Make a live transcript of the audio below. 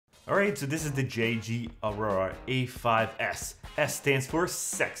Alright, so this is the JGAURORA A5S. S stands for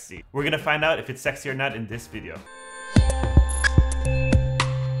sexy. We're gonna find out if it's sexy or not in this video.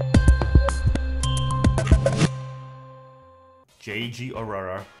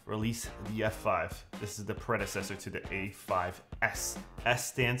 JGAURORA released the F5. This is the predecessor to the A5S. S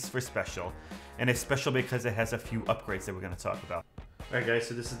stands for special, and it's special because it has a few upgrades that we're going to talk about. Alright guys,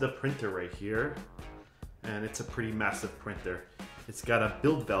 so this is the printer right here, and it's a pretty massive printer. It's got a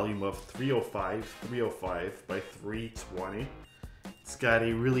build volume of 305 by 320. It's got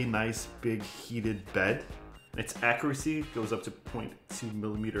a really nice big heated bed. Its accuracy goes up to 0.2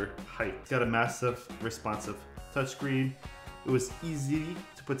 millimeter height. It's got a massive responsive touchscreen. It was easy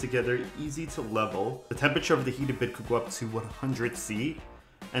to put together, easy to level. The temperature of the heated bed could go up to 100 C,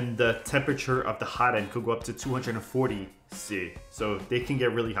 and the temperature of the hot end could go up to 240 C. So they can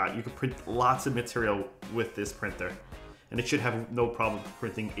get really hot. You can print lots of material with this printer, and it should have no problem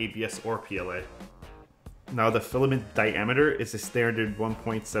printing ABS or PLA. Now the filament diameter is a standard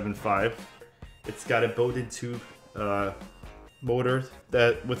 1.75. It's got a bowed-in tube motor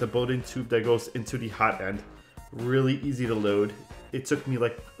with a bowed-in tube that goes into the hot end. Really easy to load. It took me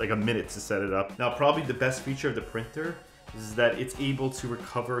like a minute to set it up. Now probably the best feature of the printer is that it's able to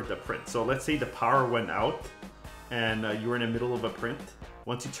recover the print. So let's say the power went out and you were in the middle of a print.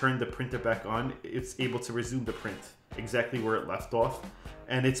 Once you turn the printer back on, it's able to resume the print exactly where it left off.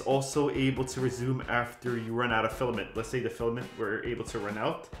 And it's also able to resume after you run out of filament. Let's say the filament were able to run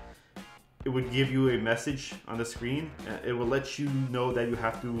out. It would give you a message on the screen. It will let you know that you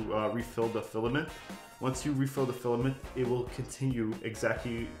have to refill the filament. Once you refill the filament, it would continue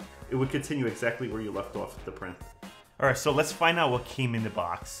exactly where you left off the print. Alright, so let's find out what came in the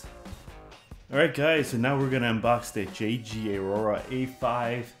box. Alright guys, so now we're gonna unbox the JGAURORA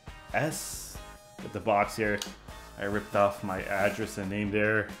A5S. Got the box here. I ripped off my address and name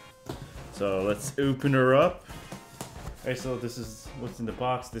there. So let's open her up. Alright, so this is what's in the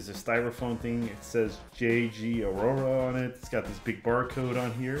box. There's a styrofoam thing. It says JGAURORA on it. It's got this big barcode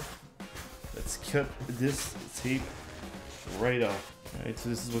on here. Let's cut this tape right off. Alright, so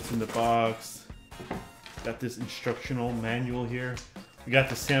this is what's in the box. Got this instructional manual here. We got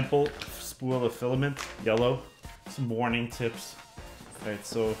the sample spool of filament, yellow. Some warning tips. Alright,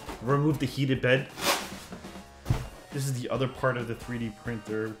 so remove the heated bed. This is the other part of the 3D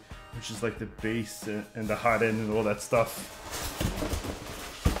printer, which is like the base and the hot end and all that stuff.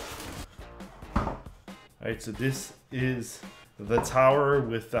 Alright, so this is the tower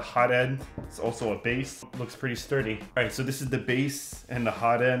with the hot end. It's also a base. Looks pretty sturdy. Alright, so this is the base and the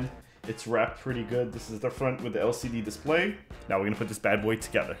hot end. It's wrapped pretty good. This is the front with the LCD display. Now we're gonna put this bad boy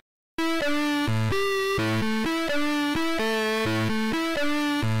together.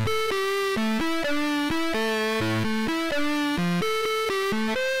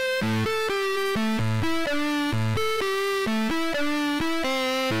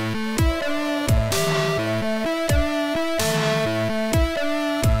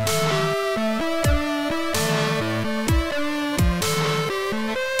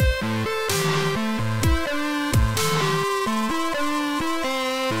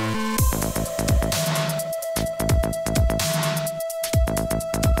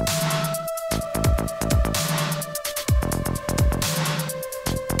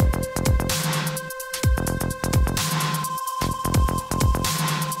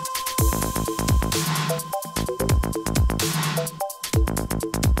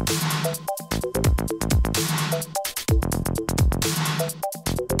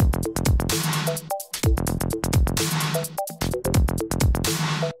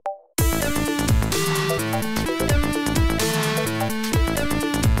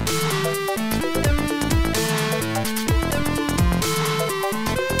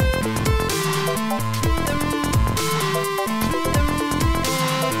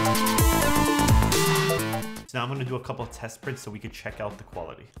 Now I'm going to do a couple of test prints so we can check out the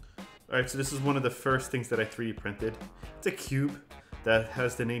quality. Alright, so this is one of the first things that I 3D printed. It's a cube that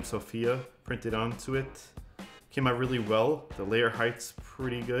has the name Sophia printed onto it. Came out really well. The layer height's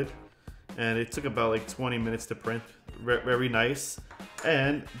pretty good. And it took about like 20 minutes to print. Very nice.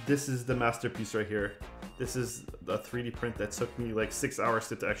 And this is the masterpiece right here. This is a 3D print that took me like 6 hours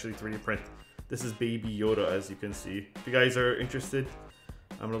to actually 3D print. This is Baby Yoda, as you can see. If you guys are interested,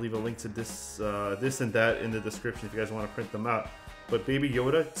 I'm gonna leave a link to this and that in the description if you guys want to print them out. But Baby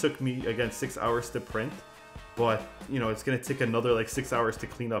Yoda took me again 6 hours to print, but you know it's gonna take another like 6 hours to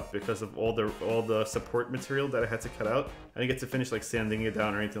clean up because of all the support material that I had to cut out. I didn't get to finish like sanding it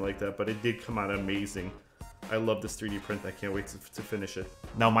down or anything like that, but it did come out amazing. I love this 3D print. I can't wait to finish it.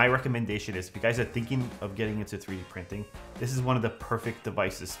 Now, my recommendation is if you guys are thinking of getting into 3D printing, this is one of the perfect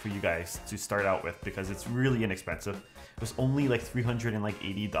devices for you guys to start out with because it's really inexpensive. It was only like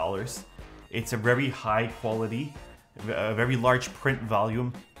 $380. It's a very high quality, a very large print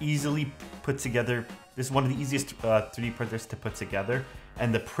volume, easily put together. This is one of the easiest 3D printers to put together,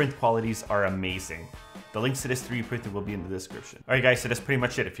 and the print qualities are amazing. The links to this 3D printer will be in the description. All right, guys, so that's pretty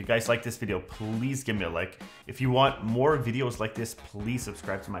much it. If you guys like this video, please give me a like. If you want more videos like this, please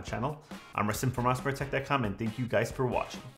subscribe to my channel. I'm Rustin from RustinProtect.com, and thank you guys for watching.